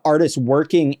the artists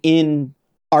working in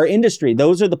our industry.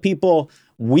 Those are the people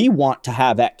we want to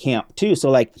have at camp too. So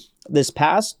like this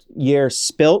past year,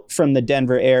 Spilt from the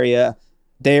Denver area,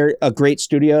 they're a great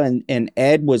studio. And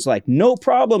Ed was like, no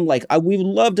problem. Like, we would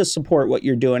love to support what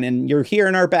you're doing. And you're here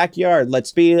in our backyard.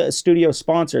 Let's be a studio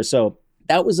sponsor. So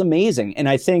that was amazing. And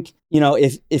I think,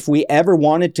 if we ever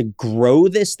wanted to grow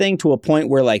this thing to a point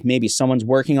where like maybe someone's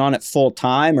working on it full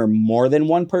time or more than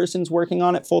one person's working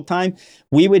on it full time,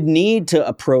 we would need to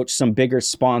approach some bigger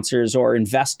sponsors or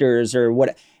investors or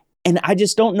what. And I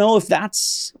just don't know if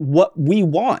that's what we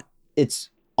want. It's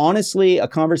honestly a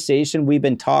conversation we've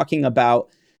been talking about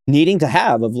needing to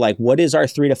have of like, what is our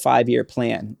 3 to 5 year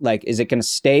plan? Like, is it going to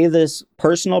stay this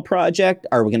personal project?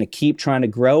 Are we going to keep trying to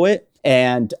grow it?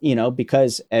 And,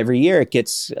 because every year it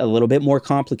gets a little bit more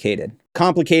complicated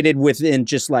within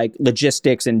just like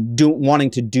logistics and wanting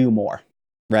to do more.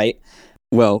 Right.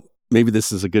 Well, maybe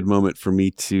this is a good moment for me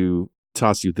to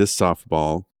toss you this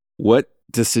softball. What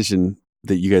decision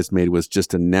that you guys made was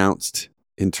just announced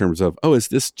in terms of, is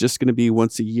this just going to be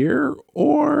once a year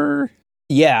or?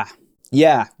 Yeah.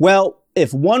 Well,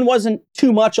 if one wasn't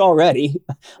too much already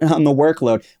on the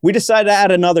workload, we decided to add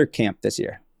another camp this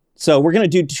year. So we're going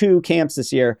to do 2 camps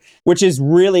this year, which is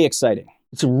really exciting.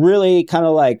 It's really kind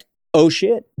of like, oh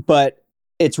shit, but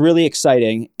it's really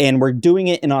exciting. And we're doing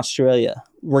it in Australia.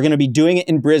 We're going to be doing it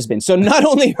in Brisbane. So not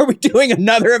only are we doing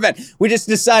another event, we just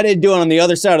decided to do it on the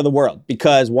other side of the world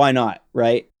because why not,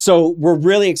 right? So we're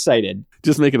really excited.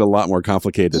 Just make it a lot more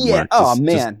complicated, Mark.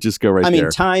 Man. Just go right there. I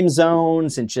mean, time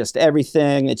zones and just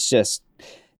everything. It's just...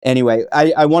 Anyway,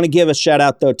 I want to give a shout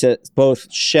out, though, to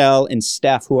both Shell and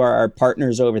Steph, who are our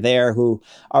partners over there, who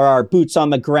are our boots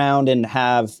on the ground and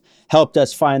have helped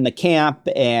us find the camp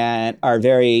and are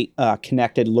very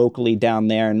connected locally down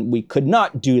there. And we could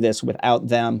not do this without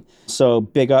them. So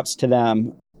big ups to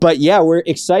them. But yeah, we're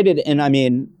excited. And I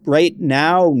mean, right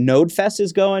now, NodeFest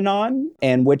is going on,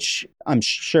 and which I'm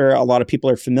sure a lot of people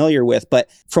are familiar with. But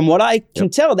from what I can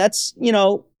tell, that's,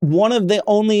 one of the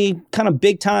only kind of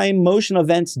big time motion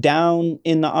events down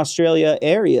in the Australia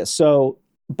area. So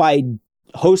by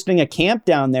hosting a camp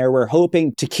down there, we're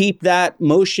hoping to keep that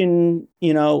motion,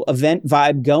 event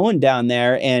vibe going down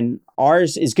there. And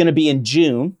ours is going to be in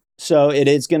June. So it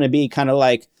is going to be kind of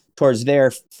like towards their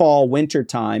fall, winter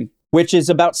time, which is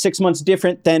about 6 months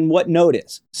different than what Node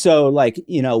is. So like,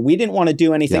 we didn't want to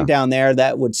do anything down there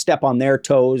that would step on their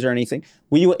toes or anything.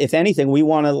 If anything, we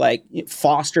want to like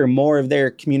foster more of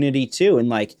their community too. And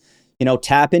like,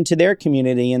 tap into their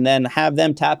community and then have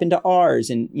them tap into ours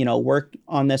and, work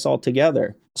on this all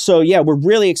together. So yeah, we're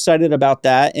really excited about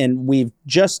that. And we've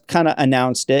just kind of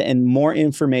announced it and more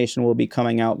information will be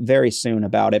coming out very soon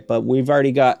about it. But we've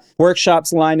already got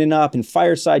workshops lining up and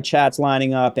fireside chats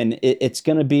lining up. And it's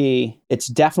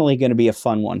definitely going to be a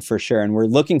fun one for sure. And we're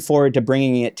looking forward to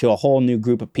bringing it to a whole new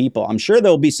group of people. I'm sure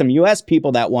there'll be some US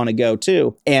people that want to go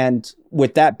too. And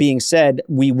with that being said,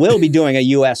 we will be doing a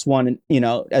US one,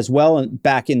 as well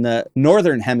back in the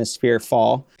Northern Hemisphere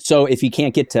fall. So if you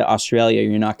can't get to Australia,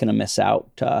 you're not going to miss out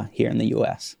here in the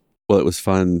US. Well, it was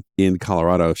fun in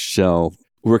Colorado. Shell,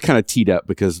 we're kind of teed up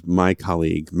because my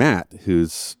colleague, Matt,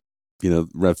 who's,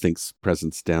 RevThink's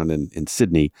presence down in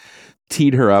Sydney,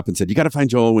 teed her up and said, you got to find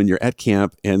Joel when you're at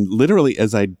camp. And literally,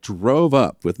 as I drove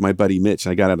up with my buddy Mitch,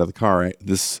 and I got out of the car,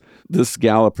 this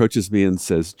gal approaches me and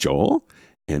says, Joel?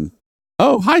 And,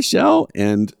 oh, hi, Shell.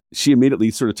 And she immediately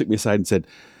sort of took me aside and said,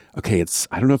 okay,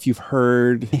 I don't know if you've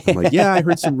heard. I'm like, yeah, I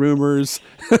heard some rumors.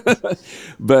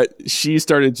 But she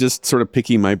started just sort of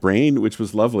picking my brain, which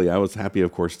was lovely. I was happy,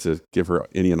 of course, to give her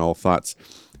any and all thoughts.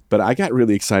 But I got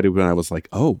really excited when I was like,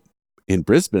 oh, in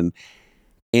Brisbane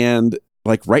and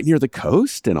like right near the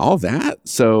coast and all that.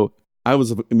 So I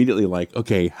was immediately like,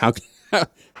 okay, how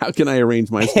can I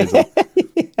arrange my schedule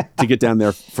to get down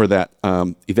there for that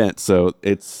event? So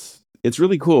it's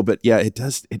really cool. But yeah, it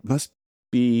must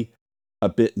be a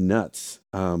bit nuts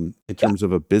in terms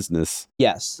of a business.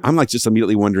 Yes. I'm like just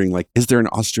immediately wondering, like, is there an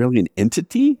Australian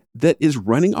entity that is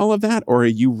running all of that? Or are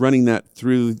you running that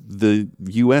through the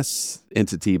US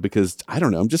entity? Because I don't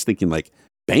know. I'm just thinking like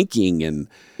banking and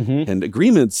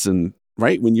agreements and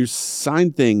right. When you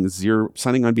sign things, you're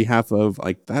signing on behalf of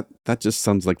like that. That just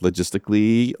sounds like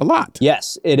logistically a lot.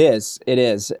 Yes, it is. It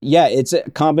is. Yeah, it's a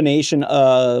combination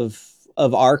of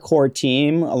our core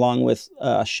team along with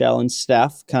Shell and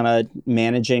Steph kind of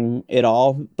managing it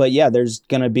all. But yeah, there's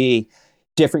going to be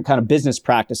different kind of business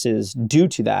practices due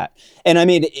to that. And I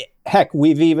mean, heck,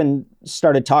 we've even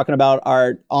started talking about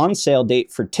our on sale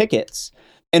date for tickets.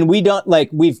 And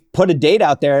we've put a date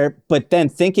out there, but then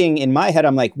thinking in my head,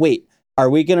 I'm like, wait, are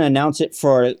we going to announce it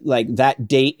for like that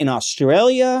date in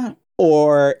Australia?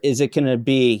 Or is it going to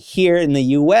be here in the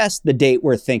US, the date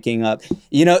we're thinking of?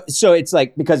 So it's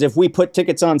like, because if we put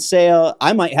tickets on sale,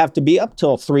 I might have to be up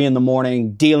till 3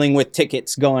 a.m. dealing with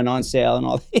tickets going on sale and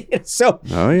all that. So,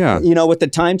 with the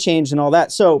time change and all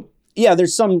that. So yeah,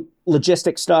 there's some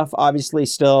logistic stuff, obviously,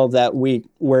 still that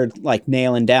we're like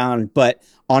nailing down. But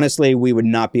honestly, we would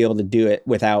not be able to do it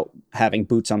without having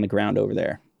boots on the ground over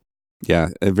there. Yeah,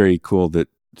 very cool that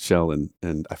Shell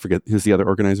and I forget, who's the other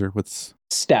organizer? What's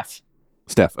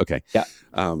Steph, okay. Yeah.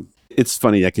 It's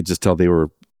funny. I could just tell they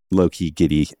were low-key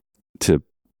giddy to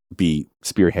be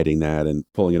spearheading that and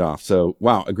pulling it off. So,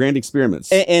 wow, a grand experiment.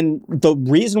 And the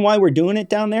reason why we're doing it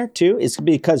down there, too, is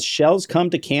because Shell's come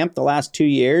to camp the last 2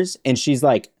 years, and she's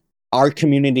like, our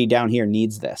community down here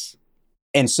needs this.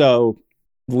 And so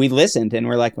we listened, and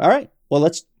we're like, all right, well,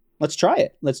 let's try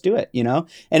it. Let's do it,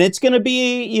 And it's going to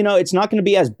be, it's not going to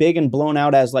be as big and blown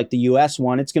out as like the US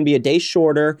one. It's going to be a day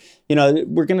shorter.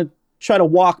 We're going to try to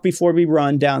walk before we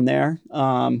run down there.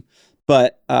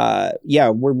 But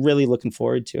we're really looking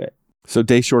forward to it. So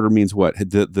day shorter means what?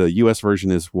 The US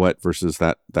version is what versus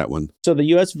that one? So the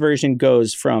US version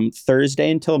goes from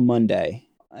Thursday until Monday.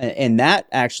 And that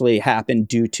actually happened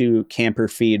due to camper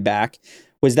feedback,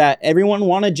 was that everyone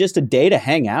wanted just a day to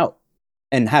hang out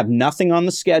and have nothing on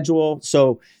the schedule.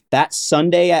 So that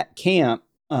Sunday at camp,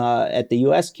 at the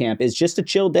US camp, is just a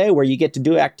chill day where you get to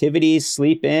do activities,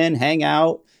 sleep in, hang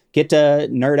out, get to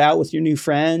nerd out with your new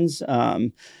friends.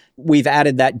 We've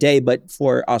added that day, but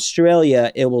for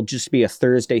Australia, it will just be a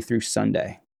Thursday through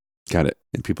Sunday. Got it.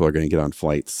 And people are going to get on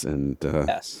flights and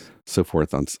so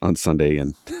forth on Sunday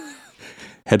and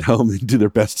head home and do their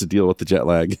best to deal with the jet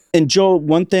lag. And Joel,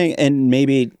 one thing, and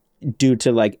maybe due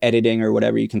to like editing or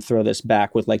whatever, you can throw this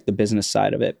back with like the business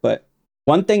side of it. But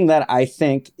one thing that I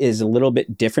think is a little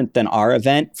bit different than our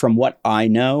event, from what I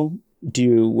know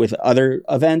do with other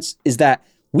events, is that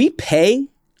we pay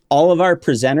all of our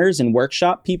presenters and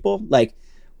workshop people. Like,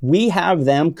 we have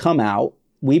them come out,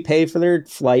 we pay for their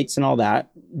flights and all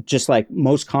that, just like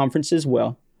most conferences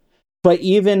will. But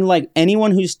even like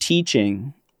anyone who's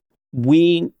teaching,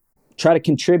 we try to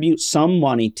contribute some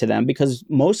money to them, because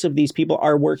most of these people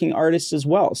are working artists as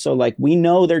well. So like, we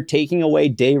know they're taking away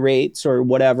day rates or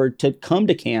whatever to come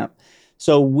to camp.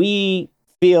 So we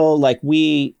feel like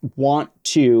we want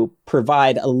to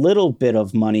provide a little bit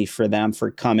of money for them for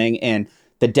coming, and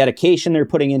the dedication they're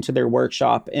putting into their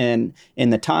workshop and in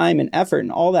the time and effort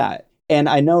and all that. And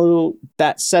I know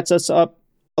that sets us up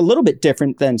a little bit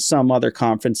different than some other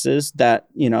conferences that,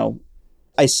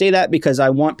 I say that because I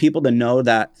want people to know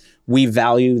that we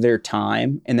value their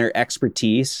time and their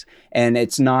expertise. And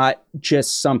it's not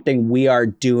just something we are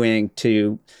doing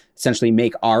to essentially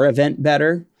make our event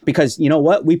better. Because you know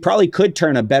what? We probably could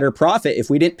turn a better profit if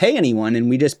we didn't pay anyone and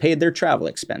we just paid their travel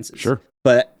expenses. Sure.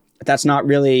 But that's not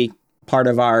really part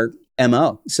of our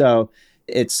MO. So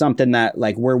it's something that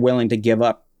like we're willing to give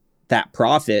up that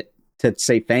profit to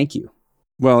say thank you.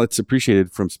 Well, it's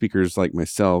appreciated from speakers like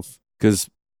myself, because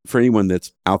for anyone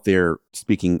that's out there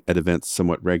speaking at events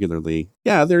somewhat regularly,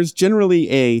 there's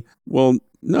generally well,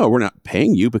 no, we're not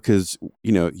paying you because,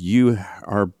 you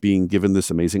are being given this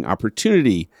amazing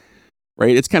opportunity,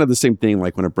 right? It's kind of the same thing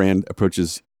like when a brand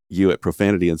approaches you at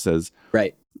Profanity and says,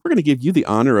 right, we're going to give you the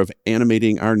honor of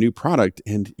animating our new product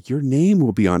and your name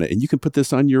will be on it. And you can put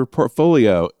this on your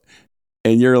portfolio.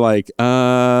 And you're like,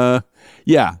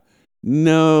 yeah,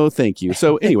 no, thank you.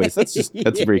 So anyways,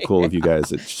 that's very cool of you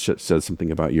guys. It says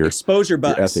something about your exposure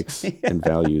bucks, your ethics and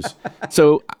values.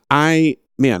 So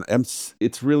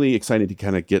it's really exciting to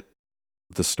kind of get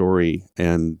the story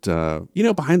and,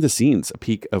 behind the scenes, a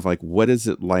peek of like, what is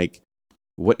it like?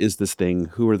 What is this thing?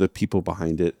 Who are the people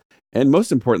behind it? And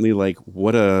most importantly, like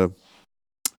what a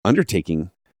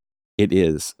undertaking it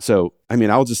is. So,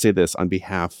 I'll just say this on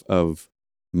behalf of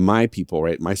my people,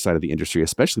 right? My side of the industry,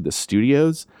 especially the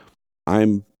studios.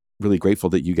 I'm really grateful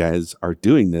that you guys are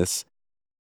doing this.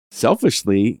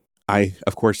 Selfishly, I,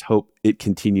 of course, hope it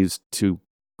continues to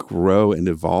grow and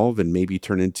evolve and maybe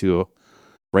turn into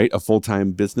a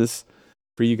full-time business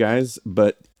for you guys.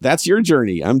 But that's your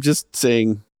journey. I'm just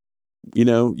saying, you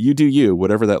do you,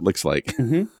 whatever that looks like.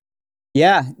 Mm-hmm.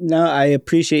 Yeah, no, I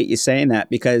appreciate you saying that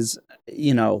because,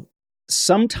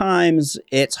 sometimes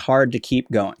it's hard to keep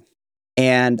going.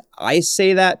 And I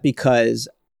say that because,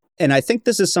 and I think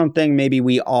this is something maybe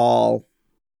we all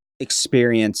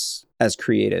experience as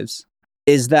creatives,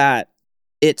 is that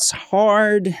it's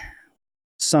hard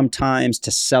sometimes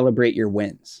to celebrate your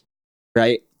wins,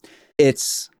 right?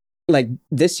 It's like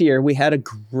this year we had a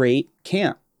great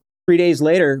camp. 3 days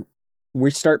later,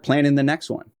 we start planning the next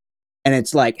one. And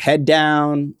it's like head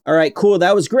down. All right, cool.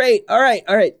 That was great. All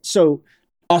right. So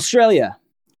Australia,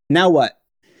 now what?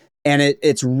 And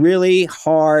it's really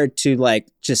hard to like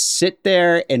just sit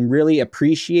there and really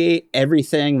appreciate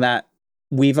everything that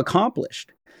we've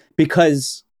accomplished.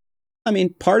 Because,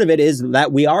 part of it is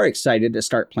that we are excited to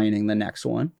start planning the next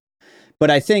one.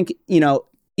 But I think,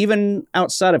 even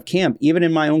outside of camp, even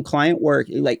in my own client work,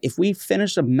 like if we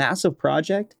finish a massive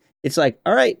project, it's like,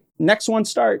 all right, next one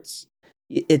starts.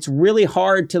 It's really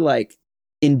hard to like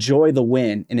enjoy the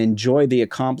win and enjoy the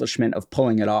accomplishment of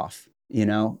pulling it off,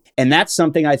 And that's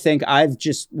something I think I've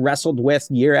just wrestled with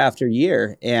year after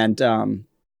year. And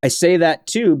I say that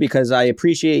too, because I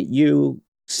appreciate you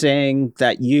saying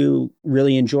that you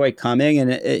really enjoy coming.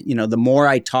 And, the more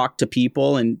I talk to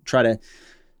people and try to,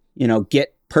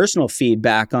 get personal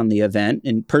feedback on the event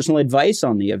and personal advice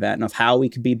on the event and of how we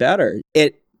could be better,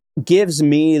 it gives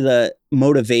me the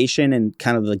motivation and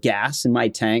kind of the gas in my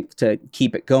tank to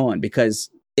keep it going, because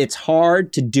it's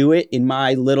hard to do it in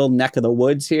my little neck of the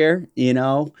woods here,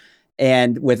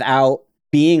 and without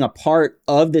being a part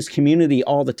of this community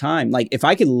all the time. Like if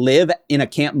I could live in a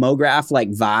Camp Mograph like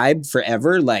vibe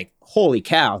forever, like holy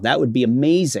cow, that would be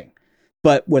amazing.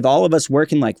 But with all of us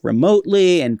working like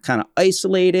remotely and kind of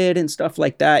isolated and stuff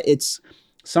like that, it's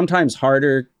sometimes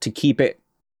harder to keep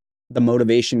the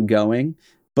motivation going.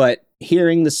 But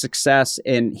hearing the success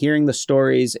and hearing the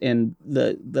stories and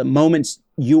the moments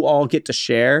you all get to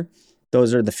share,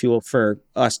 those are the fuel for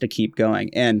us to keep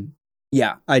going. And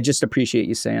yeah, I just appreciate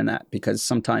you saying that, because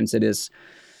sometimes it is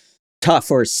tough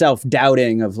or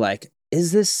self-doubting of like,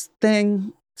 is this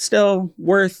thing still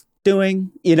worth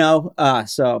doing?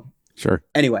 So sure.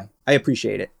 Anyway, I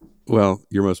appreciate it. Well,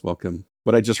 you're most welcome.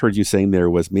 What I just heard you saying there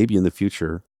was maybe in the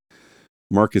future,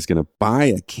 Mark is going to buy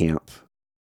a camp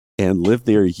and live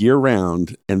there year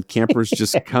round, and campers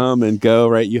just come and go,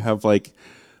 right? You have like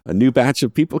a new batch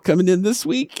of people coming in this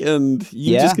week, and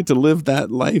you just get to live that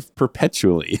life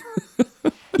perpetually.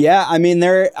 Yeah,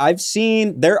 I've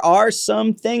seen there are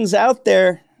some things out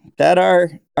there that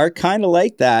are kind of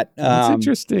like that. That's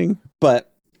interesting.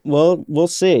 But we'll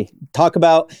see. Talk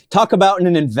about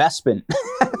an investment.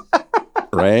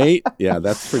 Right? Yeah,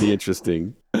 that's pretty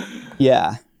interesting.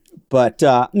 Yeah. But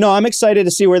no, I'm excited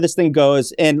to see where this thing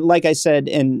goes. And like I said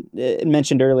and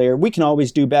mentioned earlier, we can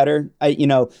always do better.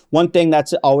 One thing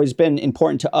that's always been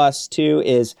important to us too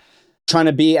is trying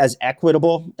to be as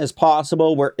equitable as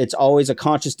possible, where it's always a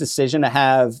conscious decision to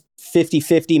have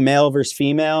 50-50 male versus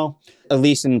female, at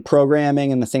least in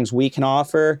programming and the things we can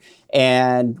offer.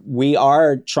 And we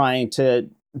are trying to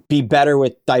be better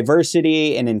with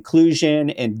diversity and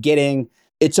inclusion and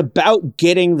it's about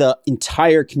getting the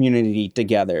entire community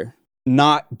together,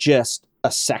 not just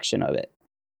a section of it.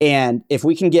 And if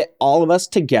we can get all of us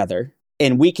together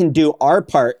and we can do our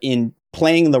part in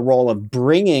playing the role of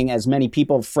bringing as many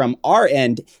people from our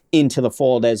end into the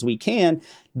fold as we can,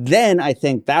 then I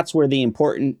think that's where the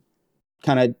important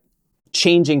kind of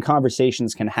changing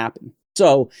conversations can happen.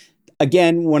 So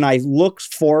again, when I look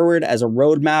forward as a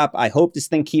roadmap, I hope this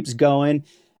thing keeps going.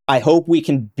 I hope we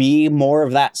can be more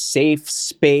of that safe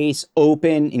space,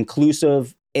 open,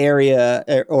 inclusive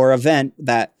area or event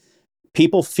that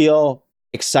people feel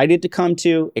excited to come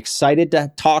to, excited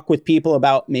to talk with people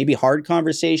about maybe hard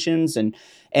conversations and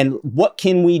And what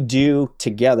can we do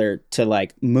together to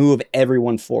like move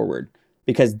everyone forward?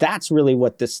 Because that's really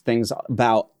what this thing's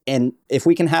about. And if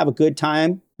we can have a good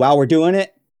time while we're doing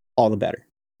it, all the better.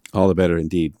 All the better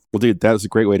indeed. Well, dude, that was a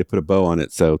great way to put a bow on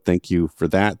it. So thank you for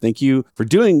that. Thank you for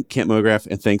doing Camp Mograph.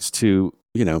 And thanks to,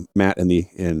 Matt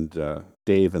and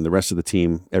Dave and the rest of the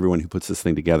team, everyone who puts this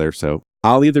thing together. So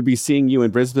I'll either be seeing you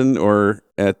in Brisbane or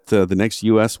at the next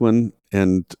US one.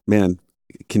 And man,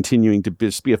 continuing to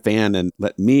just be a fan and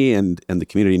let me and the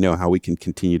community know how we can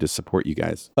continue to support you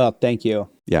guys. Well, thank you.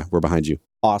 Yeah, we're behind you.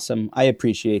 Awesome. I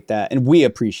appreciate that. And we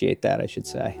appreciate that, I should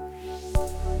say.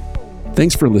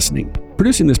 Thanks for listening.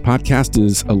 Producing this podcast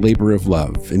is a labor of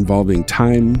love involving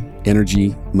time,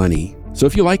 energy, money. So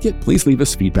if you like it, please leave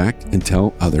us feedback and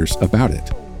tell others about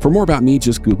it. For more about me,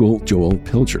 just Google Joel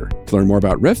Pilger. To learn more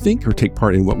about RevThink or take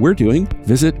part in what we're doing,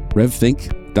 visit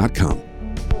revthink.com.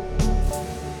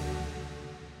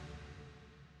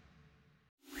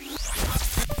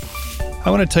 I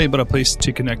want to tell you about a place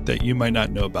to connect that you might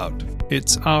not know about.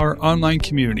 It's our online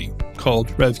community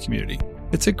called Rev Community.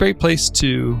 It's a great place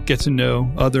to get to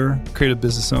know other creative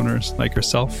business owners like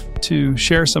yourself, to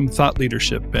share some thought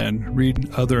leadership and read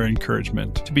other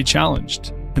encouragement, to be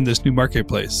challenged in this new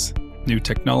marketplace, new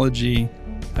technology,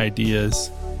 ideas,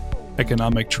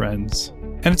 economic trends.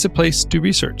 And it's a place to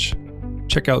research.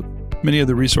 Check out many of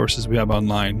the resources we have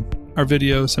online, our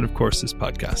videos, and of course, this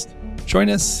podcast. Join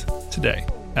us today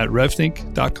at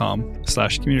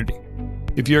revthink.com/community.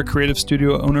 If you're a creative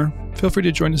studio owner, feel free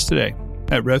to join us today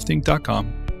at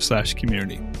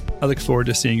revthink.com/community. I look forward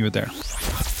to seeing you there.